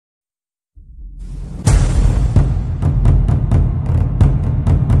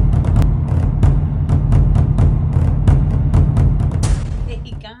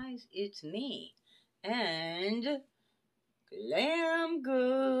it's me and Glam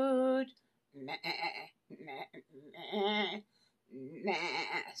Goat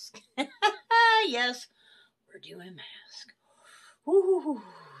mask. Yes, we're doing mask. Woo-hoo-hoo.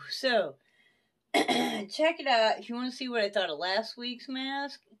 So, check it out. If you want to see what I thought of last week's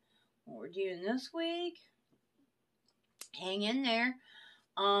mask, what we're doing this week, hang in there.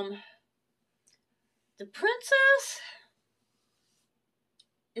 The princess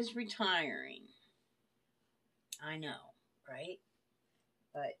is retiring. I know, right?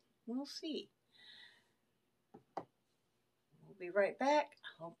 But we'll see. We'll be right back.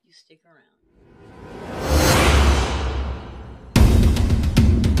 I hope you stick around.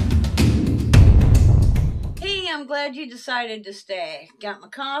 Hey, I'm glad you decided to stay. Got my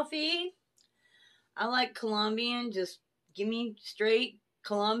coffee. I like Colombian. Just give me straight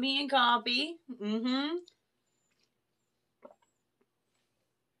Colombian coffee.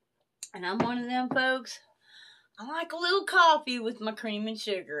 And I'm one of them folks. I like a little coffee with my cream and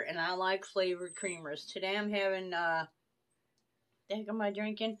sugar, and I like flavored creamers. Today I'm having, the heck am I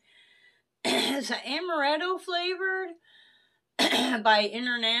drinking? It's an amaretto flavored by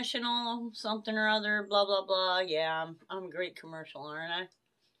International something or other, blah, blah, blah. Yeah, I'm a great commercial, aren't I?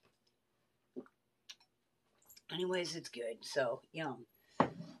 Anyways, it's good, so yum.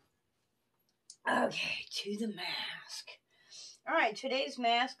 Okay, to the mask. Alright, today's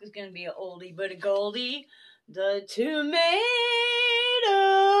mask is going to be an oldie but a goldie. The tomato.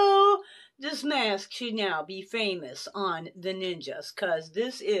 This mask should now be famous on the ninjas, because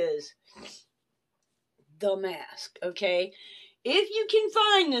this is the mask, okay? If you can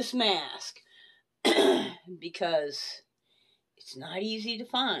find this mask, because it's not easy to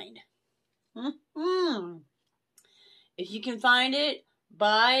find. If you can find it,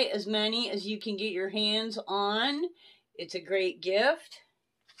 buy as many as you can get your hands on. It's a great gift.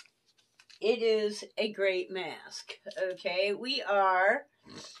 It is a great mask. Okay, we are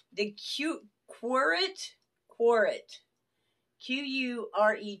the cute Quart,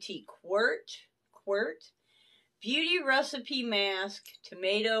 Q-U-R-E-T, Quart Beauty Recipe Mask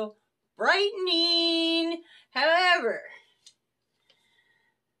Tomato Brightening. However,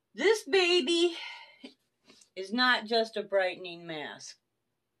 this baby is not just a brightening mask.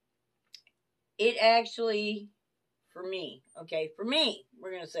 It actually, for me,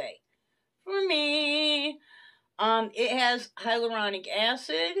 we're going to say, for me, it has hyaluronic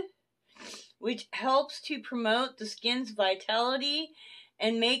acid, which helps to promote the skin's vitality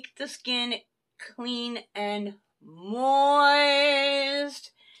and make the skin clean and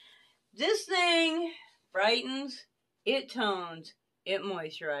moist. This thing brightens, it tones, it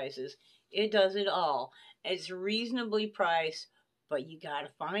moisturizes, it does it all. It's reasonably priced, but you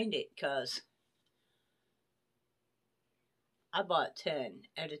gotta find it, because I bought 10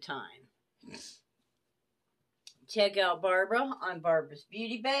 at a time. Check out Barbara on Barbara's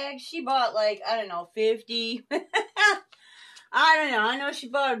Beauty Bag. She bought 50. I don't know. I know she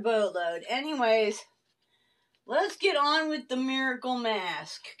bought a boatload. Anyways, let's get on with the miracle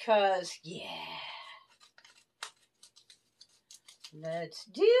mask, because, yeah. Let's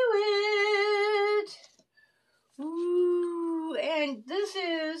do it. Ooh, and this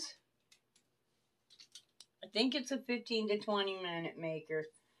is, I think it's a 15 to 20 minute maker.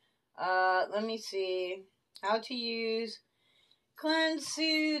 Let me see. How to use cleanse,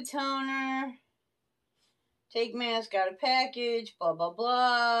 soothe, toner, take mask out of package, blah, blah,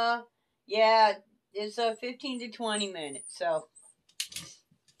 blah. Yeah, it's a 15 to 20 minutes, so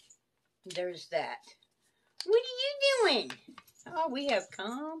there's that. What are you doing? Oh, we have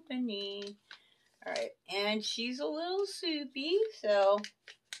company. Alright, and she's a little soupy, so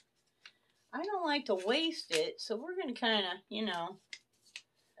I don't like to waste it, so we're going to kind of,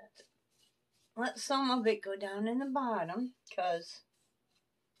 let some of it go down in the bottom, because,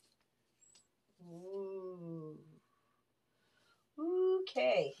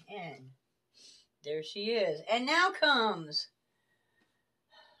 okay, and there she is. And now comes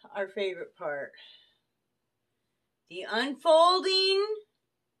our favorite part, the unfolding.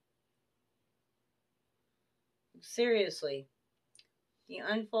 Seriously, the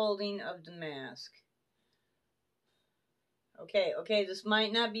unfolding of the mask. Okay, this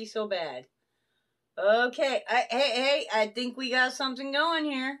might not be so bad. Okay, hey, I think we got something going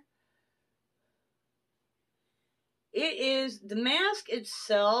here. It is, the mask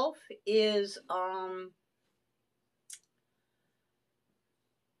itself is, I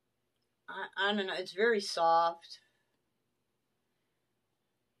don't know, it's very soft.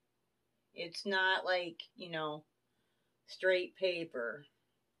 It's not like, straight paper.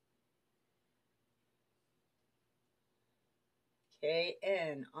 Okay,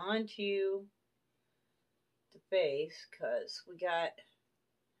 and onto the face, because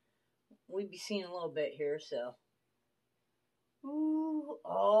we'd be seeing a little bit here, so. Ooh,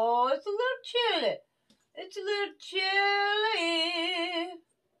 oh, it's a little chilly. It's a little chilly.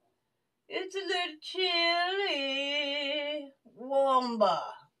 It's a little chilly. Womba.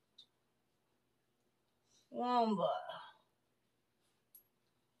 Womba.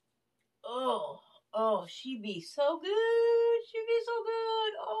 Oh, she be so good. She be so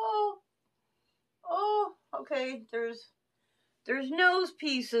good. Oh, okay. There's nose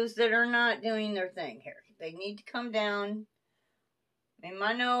pieces that are not doing their thing here. They need to come down in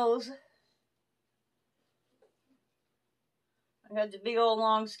my nose. I got the big old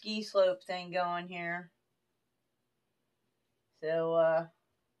long ski slope thing going here. So,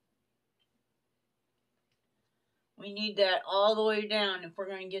 we need that all the way down if we're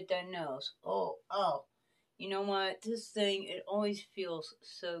going to get that nose. Oh. You know what? This thing, it always feels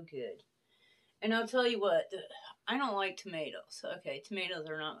so good. And I'll tell you what, I don't like tomatoes. Okay, tomatoes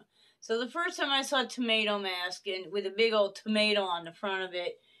are not. So the first time I saw tomato mask and with a big old tomato on the front of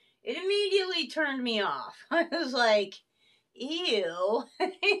it, it immediately turned me off. I was like, ew.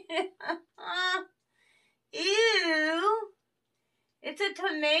 Ew. It's a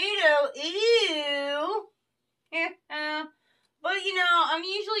tomato. Ew. But, you know, I'm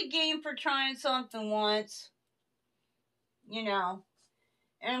usually game for trying something once. You know.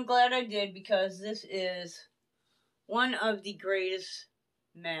 And I'm glad I did, because this is one of the greatest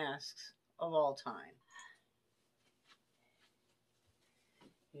masks of all time.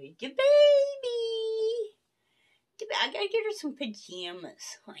 Good baby. I gotta get her some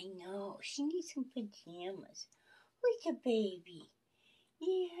pajamas. I know. She needs some pajamas. Look at baby.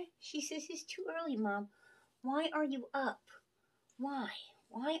 Yeah. She says it's too early, Mom. Why are you up? Why?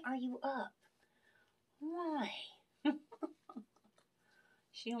 Why are you up? Why?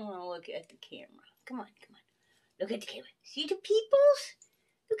 She don't want to look at the camera. Come on. Look at the camera. See the peoples?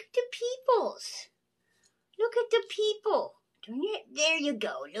 Look at the peoples. Look at the people. There you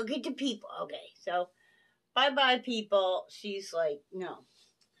go. Look at the people. Okay, so bye-bye, people. She's like, no.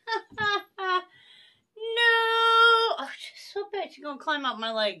 No. Oh, she's so bad. She's going to climb up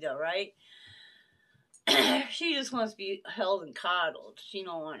my leg, though, right? She just wants to be held and coddled. She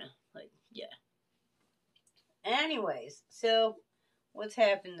don't want to, like, yeah. Anyways, so what's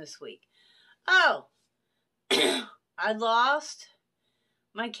happened this week? Oh, I lost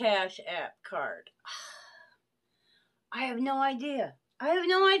my Cash App card. I have no idea.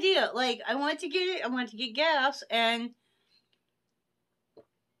 Like, I went to get it. I went to get gas, and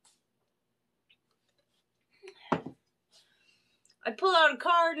I pull out a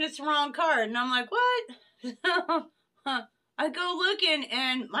card, and it's the wrong card. And I'm like, what? I go looking,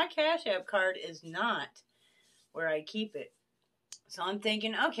 and my Cash App card is not where I keep it. So I'm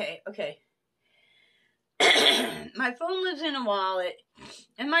thinking, okay. My phone lives in a wallet,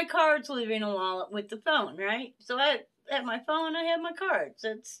 and my cards live in a wallet with the phone, right? So I have my phone, I have my cards.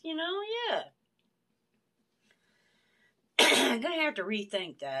 That's, you know, yeah. I'm going to have to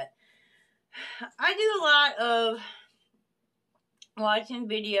rethink that. I do a lot of watching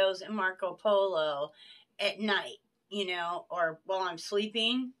videos in Marco Polo at night, you know, or while I'm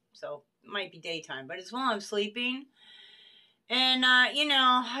sleeping. So it might be daytime, but it's while I'm sleeping. And, you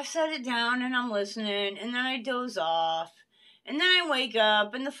know, I set it down and I'm listening, and then I doze off. And then I wake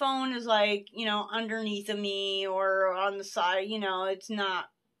up and the phone is like, you know, underneath of me or on the side, you know, it's not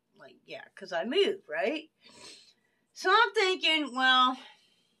like, yeah, because I move, right? So I'm thinking, well,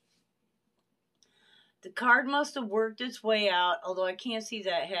 the card must have worked its way out, although I can't see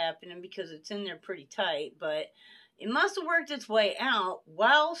that happening because it's in there pretty tight, but it must have worked its way out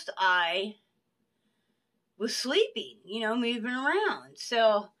whilst I was sleeping, you know, moving around.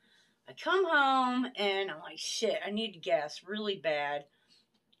 So I come home and I'm like, shit, I need gas really bad.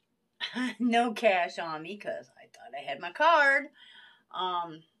 No cash on me because I thought I had my card.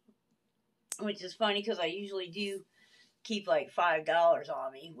 Which is funny because I usually do keep like $5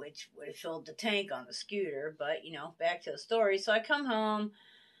 on me, which would have filled the tank on the scooter. But, you know, back to the story. So I come home.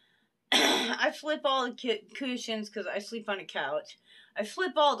 I flip all the cushions because I sleep on a couch. I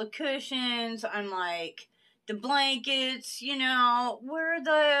flip all the cushions. I'm like, the blankets, you know,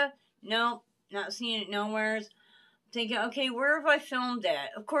 nope, not seeing it nowhere. Thinking, okay, where have I filmed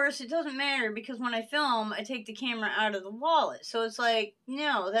at? Of course, it doesn't matter because when I film, I take the camera out of the wallet. So it's like,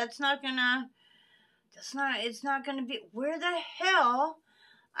 no, it's not gonna be, where the hell?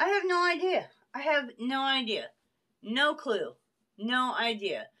 I have no idea. No clue. No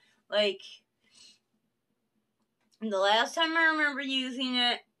idea. Like, the last time I remember using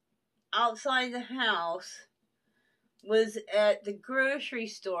it outside the house was at the grocery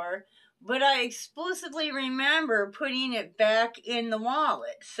store, but I explicitly remember putting it back in the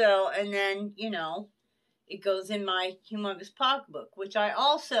wallet. So, and then, it goes in my humongous pocketbook, which I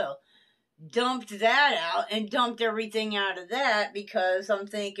also dumped that out and dumped everything out of that because I'm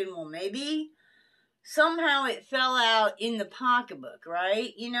thinking, well, maybe somehow it fell out in the pocketbook,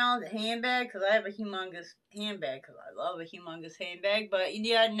 right? The handbag, because I have a humongous handbag, because I love a humongous handbag. But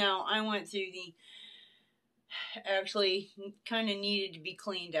yeah, no, I went through actually kind of needed to be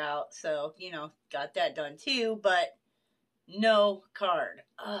cleaned out. So, got that done too, but no card.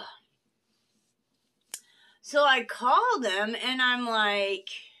 Ugh. So I called them and I'm like,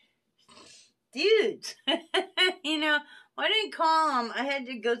 dudes, I didn't call them. I had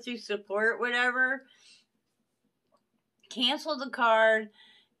to go through support, whatever, cancel the card,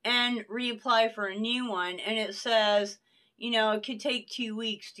 and reapply for a new one. And it says, it could take 2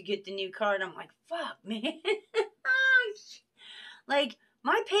 weeks to get the new card. I'm like, fuck, man. Like,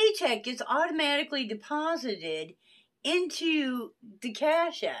 my paycheck gets automatically deposited into the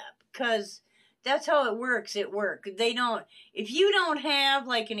Cash App because that's how it works at work. If you don't have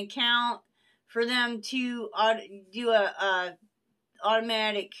like an account for them to do a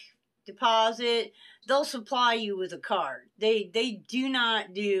automatic deposit, they'll supply you with a card. They do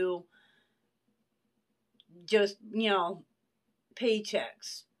not do just,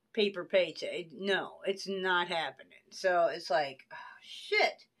 paychecks, paper paycheck. No, it's not happening. So it's like, oh,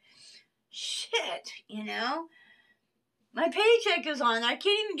 shit, my paycheck is on. I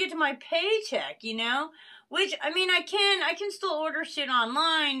can't even get to my paycheck, which, I can still order shit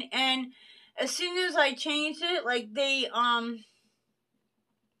online. And as soon as I changed it, like they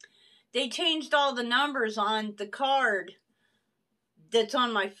changed all the numbers on the card that's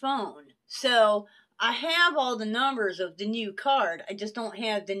on my phone. So I have all the numbers of the new card. I just don't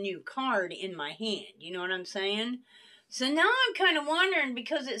have the new card in my hand. You know what I'm saying? So now I'm kind of wondering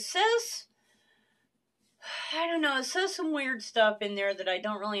because it says, I don't know, it says some weird stuff in there that I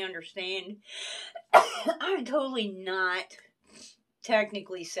don't really understand. I'm totally not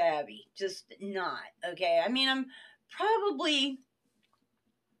technically savvy. Just not, okay? I'm probably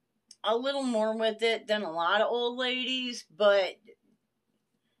a little more with it than a lot of old ladies, but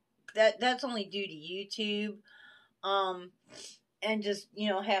that's only due to YouTube. And just,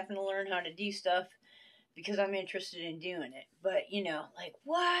 having to learn how to do stuff because I'm interested in doing it. But, like,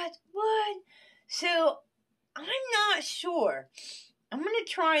 what? So, I'm not sure. I'm going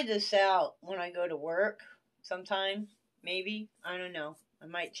to try this out when I go to work sometime. Maybe. I don't know. I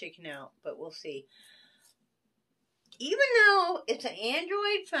might chicken out, but we'll see. Even though it's an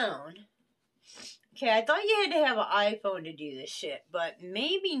Android phone, okay, I thought you had to have an iPhone to do this shit, but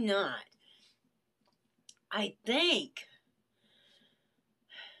maybe not. I think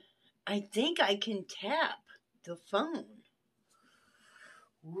I can tap the phone.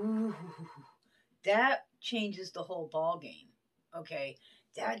 Ooh, that changes the whole ball game. Okay,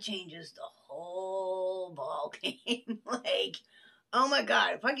 that changes the whole ball game. Like, oh my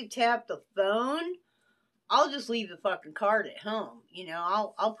god, if I could tap the phone, I'll just leave the fucking card at home.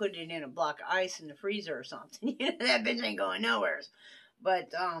 I'll put it in a block of ice in the freezer or something. That bitch ain't going nowhere.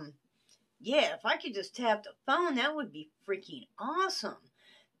 But yeah, if I could just tap the phone, that would be freaking awesome.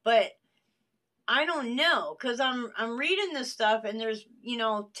 But I don't know, because I'm reading this stuff and there's,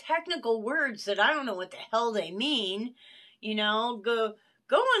 technical words that I don't know what the hell they mean.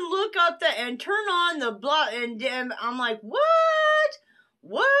 Go and look up and turn on the block, and I'm like, what?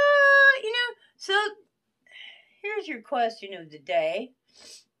 So here's your question of the day.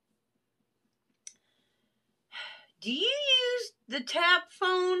 Do you use the tap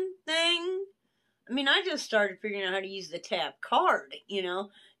phone thing? I just started figuring out how to use the tap card,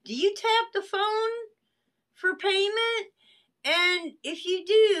 Do you tap the phone for payment? And if you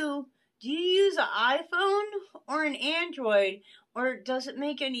do you use an iPhone or an Android? Or does it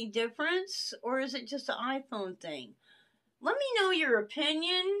make any difference? Or is it just an iPhone thing? Let me know your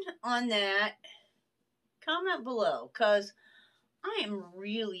opinion on that. Comment below, because I am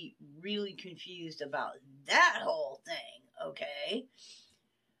really, really confused about that whole thing, okay?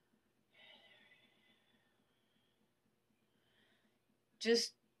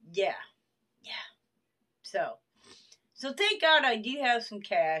 Just, yeah. So thank God I do have some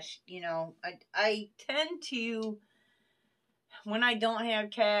cash, I tend to, when I don't have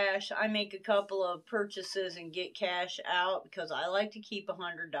cash, I make a couple of purchases and get cash out because I like to keep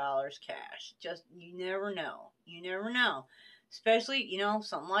 $100 cash. Just, you never know. Especially,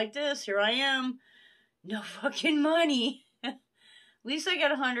 something like this. Here I am. No fucking money. At least I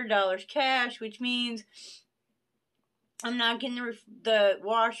got $100 cash, which means I'm not getting the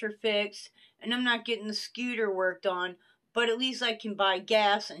washer fixed, and I'm not getting the scooter worked on, but at least I can buy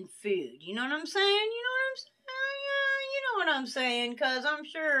gas and food. You know what I'm saying? You know what I'm saying? Yeah, you know what I'm saying, because I'm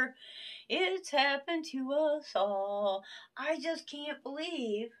sure it's happened to us all. I just can't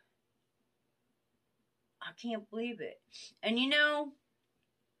believe. I can't believe it. And you know,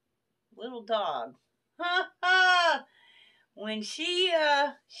 little dog. Ha ha! When she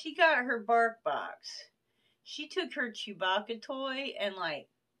got her bark box, she took her Chewbacca toy and like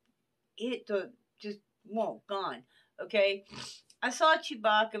it just won't gone. Okay, I saw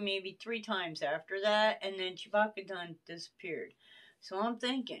Chewbacca maybe 3 times after that, and then Chewbacca done disappeared. So I'm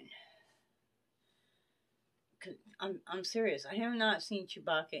thinking, cause I'm serious. I have not seen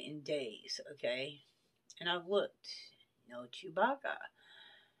Chewbacca in days. Okay, and I've looked, no Chewbacca.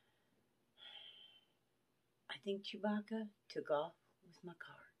 I think Chewbacca took off with my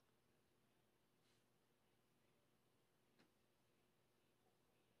car.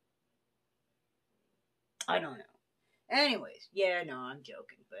 I don't know. Anyways, yeah, no, I'm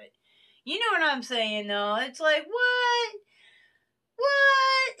joking, but you know what I'm saying, though. It's like, what?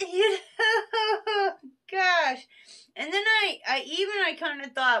 What? You know? Gosh. And then I kind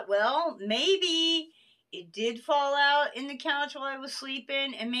of thought, well, maybe it did fall out in the couch while I was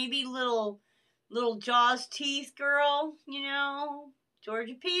sleeping, and maybe little Jaws teeth girl, you know,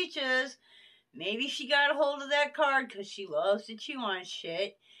 Georgia Peaches, maybe she got a hold of that card because she loves to chew on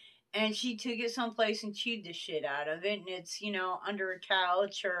shit. And she took it someplace and chewed the shit out of it, and it's, you know, under a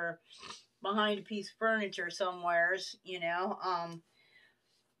couch or behind a piece of furniture somewheres, you know.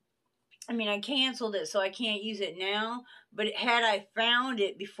 I mean, I canceled it, so I can't use it now. But had I found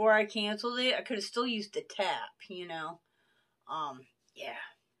it before I canceled it, I could have still used the tap, you know. Yeah,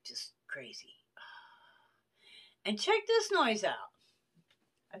 just crazy. And check this noise out.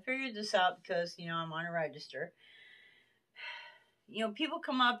 I figured this out because, you know, I'm on a register. You know, people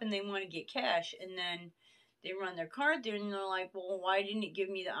come up and they want to get cash, and then they run their card there, and they're like, well, why didn't it give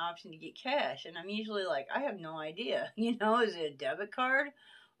me the option to get cash? And I'm usually like, I have no idea. You know, is it a debit card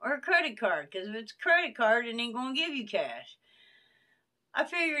or a credit card? Because if it's a credit card, it ain't going to give you cash. I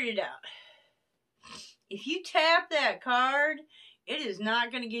figured it out. If you tap that card, it is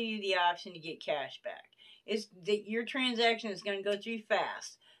not going to give you the option to get cash back. It's that your transaction is going to go through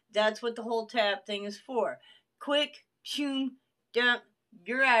fast. That's what the whole tap thing is for. Quick, shoom, dump,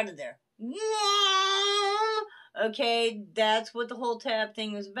 you're out of there. Okay, that's what the whole tap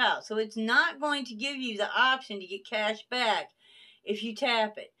thing is about. So it's not going to give you the option to get cash back if you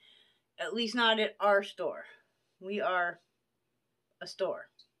tap it. At least not at our store. We are a store,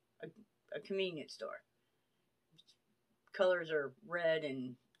 a convenience store. Colors are red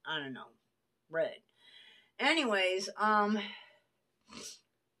and, I don't know, red. Anyways,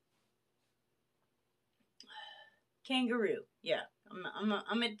 kangaroo. Yeah,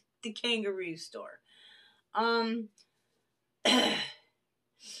 I'm at the kangaroo store.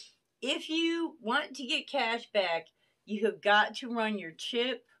 If you want to get cash back, you have got to run your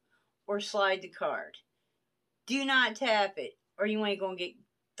chip or slide the card. Do not tap it, or you ain't gonna get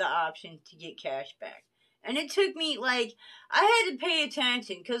the option to get cash back. And it took me, like, I had to pay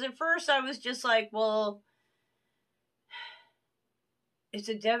attention, because at first I was just like, well, it's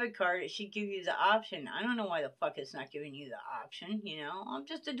a debit card, it should give you the option. I don't know why the fuck it's not giving you the option, you know? I'm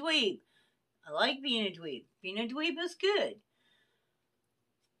just a dweeb. I like being a dweeb. Being a dweeb is good.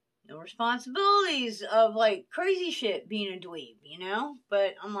 No responsibilities of, like, crazy shit being a dweeb, you know?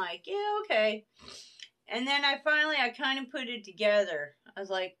 But I'm like, yeah, okay. And then I kind of put it together. I was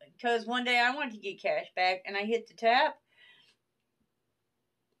like, because one day I wanted to get cash back, and I hit the tap.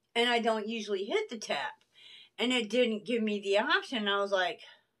 And I don't usually hit the tap. And it didn't give me the option. I was like,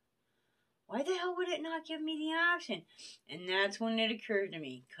 why the hell would it not give me the option? And that's when it occurred to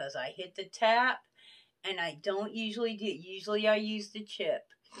me, because I hit the tap, and I don't usually do it. Usually I use the chip.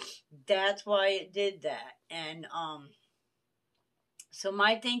 That's why it did that. And so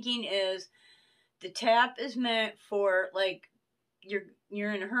my thinking is, the tap is meant for, like, you're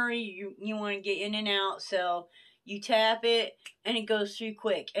in a hurry, you want to get in and out, so you tap it, and it goes through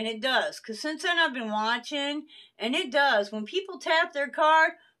quick. And it does, because since then I've been watching, and it does. When people tap their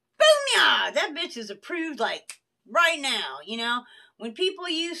card, boom, yeah, that bitch is approved, like, right now, you know? When people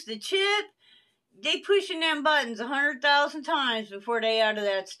use the chip, they pushing them buttons 100,000 times before they out of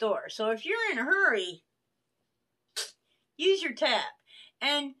that store. So if you're in a hurry, use your tap.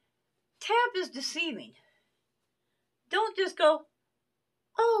 And tap is deceiving. Don't just go,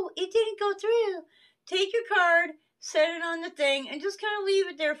 oh, it didn't go through. Take your card, set it on the thing, and just kind of leave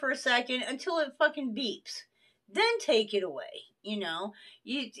it there for a second until it fucking beeps. Then take it away, you know.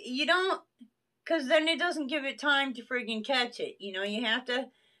 You don't Because then it doesn't give it time to friggin' catch it. You know, you have to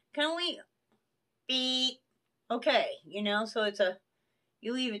kind of beep. Okay, you know, so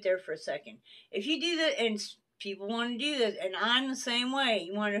you leave it there for a second. If you do that, and people want to do this, and I'm the same way,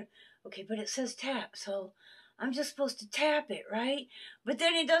 you want to, okay, but it says tap, so I'm just supposed to tap it, right? But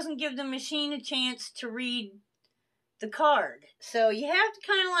then it doesn't give the machine a chance to read the card. So you have to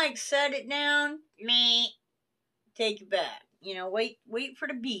kind of like set it down, take it back. You know, wait for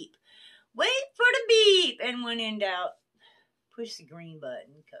the beep. Wait for the beep. And when in doubt, push the green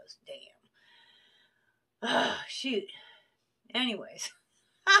button, because damn. Oh, shoot. Anyways.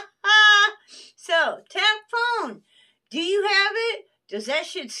 So, tap phone. Do you have it? Does that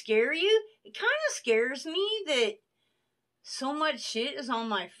shit scare you? It kind of scares me that so much shit is on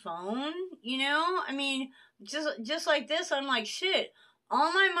my phone, you know? I mean, just like this, I'm like, shit,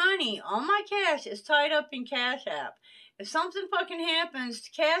 all my money, all my cash is tied up in Cash App. If something fucking happens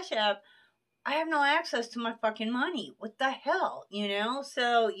to Cash App, I have no access to my fucking money. What the hell, you know?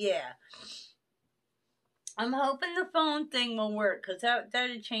 So, yeah. I'm hoping the phone thing will work, because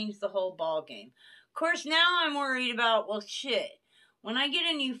that'd change the whole ball game. Of course, now I'm worried about, well, shit, when I get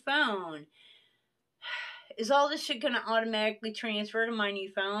a new phone, is all this shit going to automatically transfer to my new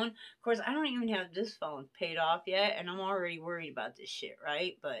phone? Of course, I don't even have this phone paid off yet, and I'm already worried about this shit,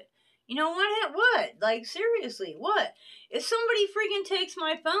 right? But, you know what? Like, seriously, what? If somebody freaking takes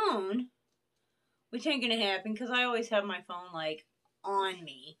my phone, which ain't going to happen, because I always have my phone, like, on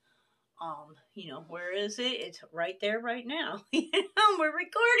me. You know, where is it? It's right there right now. You know, we're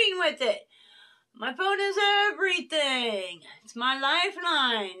recording with it. My phone is everything. It's my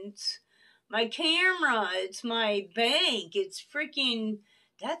lifeline. It's my camera. It's my bank. It's freaking,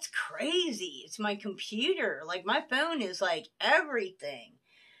 that's crazy. It's my computer. Like, my phone is like everything.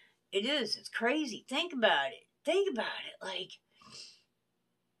 It is. It's crazy. Think about it. Like,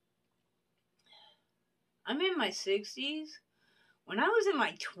 I'm in my 60s. When I was in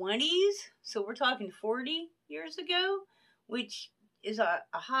my 20s, so we're talking 40 years ago, which is a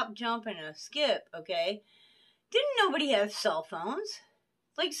hop, jump, and a skip, okay? Didn't nobody have cell phones?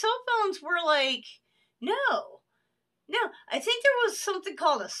 Like, cell phones were like, no. I think there was something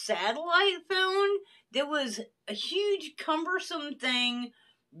called a satellite phone that was a huge, cumbersome thing,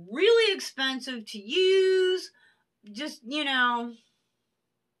 really expensive to use, just, you know,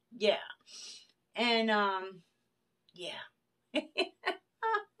 yeah. And, yeah.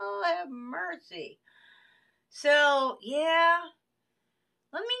 Oh, have mercy. So, yeah.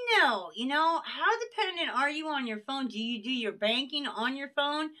 Let me know, you know, how dependent are you on your phone? Do you do your banking on your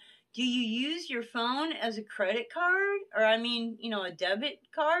phone? Do you use your phone as a credit card? Or, I mean, you know, a debit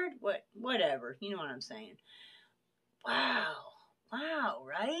card? Whatever. You know what I'm saying. Wow,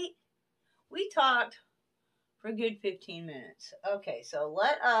 right? We talked for a good 15 minutes. Okay, so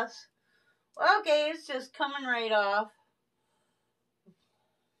it's just coming right off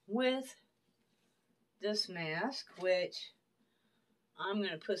with this mask, which I'm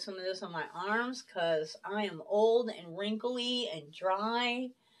going to put some of this on my arms because I am old and wrinkly and dry,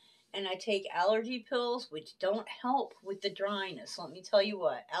 and I take allergy pills, which don't help with the dryness. Let me tell you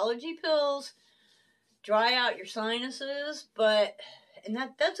what, allergy pills dry out your sinuses, and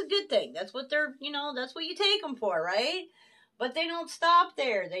that's a good thing. That's what that's what you take them for, right? But they don't stop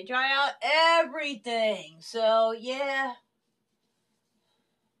there. They dry out everything. So, yeah.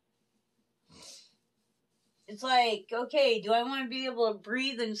 It's like, okay, do I want to be able to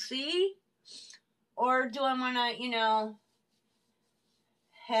breathe and see? Or do I want to,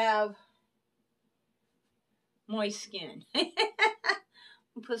 have moist skin?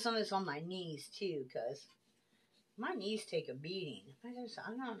 I'll put some of this on my knees, too, because my knees take a beating. I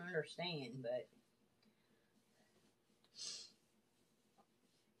don't understand, but...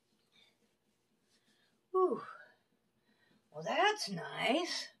 Whew. Well, that's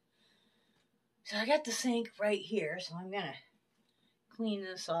nice. So I got the sink right here, so I'm going to clean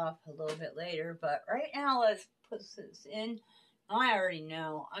this off a little bit later. But right now, let's put this in. I already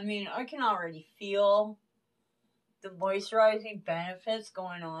know. I mean, I can already feel the moisturizing benefits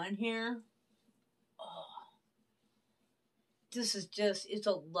going on here. Oh, this is it's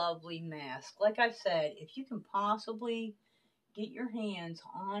a lovely mask. Like I said, if you can possibly get your hands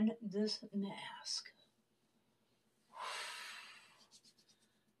on this mask,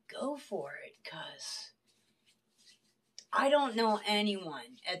 go for it, because I don't know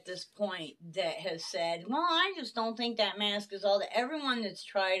anyone at this point that has said, well, I just don't think that mask is all that. Everyone that's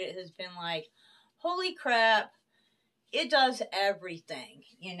tried it has been like, holy crap, it does everything,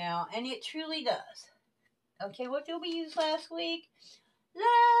 and it truly does. Okay, what did we use last week?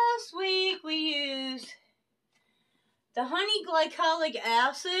 Last week we used The honey glycolic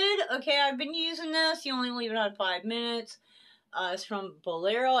acid, okay, I've been using this. You only leave it on 5 minutes. It's from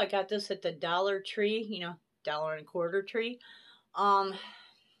Bolero. I got this at the Dollar Tree, you know, $1.25 tree.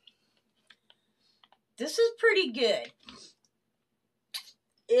 This is pretty good.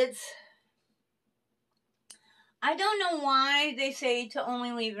 I don't know why they say to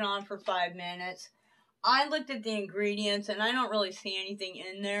only leave it on for 5 minutes. I looked at the ingredients and I don't really see anything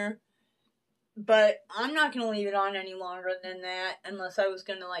in there. But I'm not going to leave it on any longer than that unless I was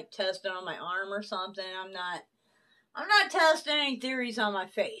going to like test it on my arm or something. I'm not testing any theories on my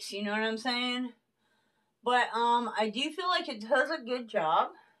face, you know what I'm saying? But I do feel like it does a good job.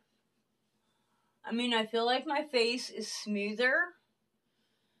 I mean, I feel like my face is smoother,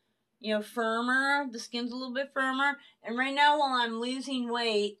 you know, firmer. The skin's a little bit firmer. And right now while I'm losing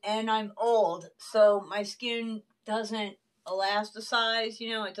weight and I'm old, so my skin doesn't elasticize, you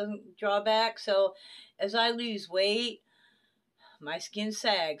know, it doesn't draw back. So as I lose weight, my skin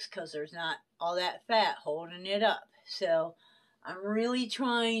sags because there's not all that fat holding it up. So I'm really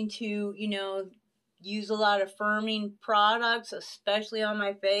trying to, you know, use a lot of firming products, especially on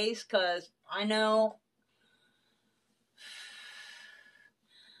my face, because I know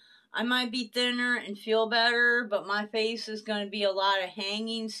I might be thinner and feel better, but my face is going to be a lot of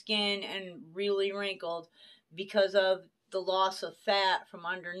hanging skin and really wrinkled because of the loss of fat from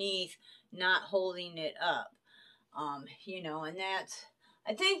underneath not holding it up. You know, and that's,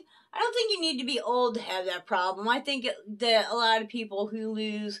 I don't think you need to be old to have that problem. I think that a lot of people who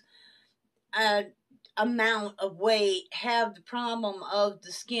lose a amount of weight have the problem of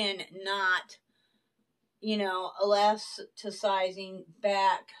the skin not, you know, elasticizing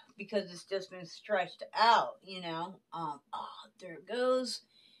back because it's just been stretched out, you know. Oh, there it goes.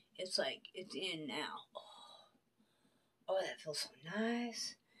 It's like, it's in now. Oh, that feels so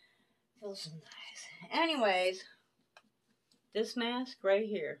nice. Feels so nice. Anyways, this mask right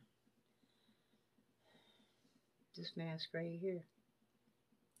here. This mask right here.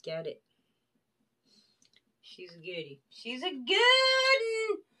 Get it. She's a goodie. She's a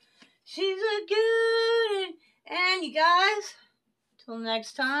good. She's a good. And you guys, till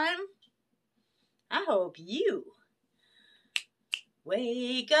next time, I hope you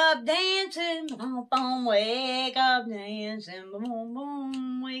wake up dancing, boom, boom, wake up dancing, boom,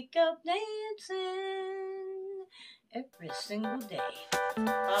 boom, wake up dancing every single day.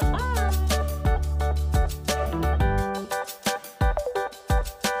 Bye-bye.